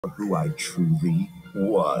who I truly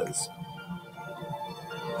was.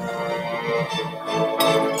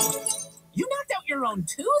 You knocked out your own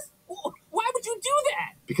tooth? Why would you do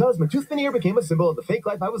that? Because my tooth veneer became a symbol of the fake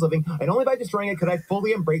life I was living, and only by destroying it could I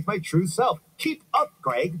fully embrace my true self. Keep up,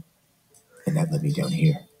 Greg. And that led me down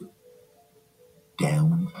here.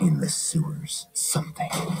 Down in the sewers, something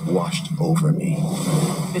washed over me.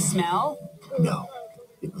 The smell? No,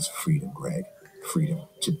 it was freedom, Greg. Freedom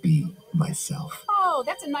to be myself. Oh,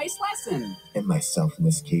 that's a nice lesson. And myself in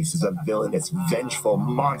this case is a villainous, vengeful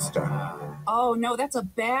monster. Oh, no, that's a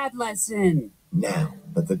bad lesson. Now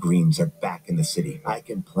that the Greens are back in the city, I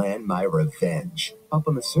can plan my revenge. Up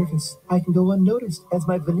on the surface, I can go unnoticed as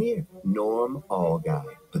my veneer, Norm All Guy.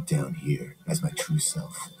 But down here, as my true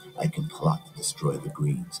self, I can plot to destroy the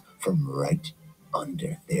Greens from right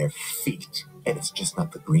under their feet. And it's just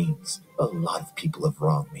not the Greens. A lot of people have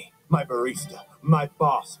wronged me. My barista, my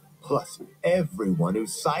boss, plus everyone who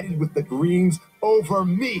sided with the Greens over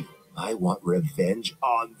me. I want revenge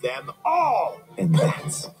on them all. And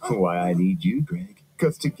that's why I need you, Greg.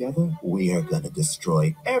 Because together, we are going to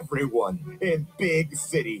destroy everyone in Big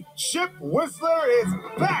City. Chip Whistler is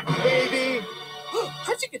back, baby!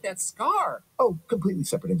 How'd you get that scar? Oh, completely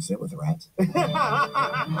separate incident with the rats.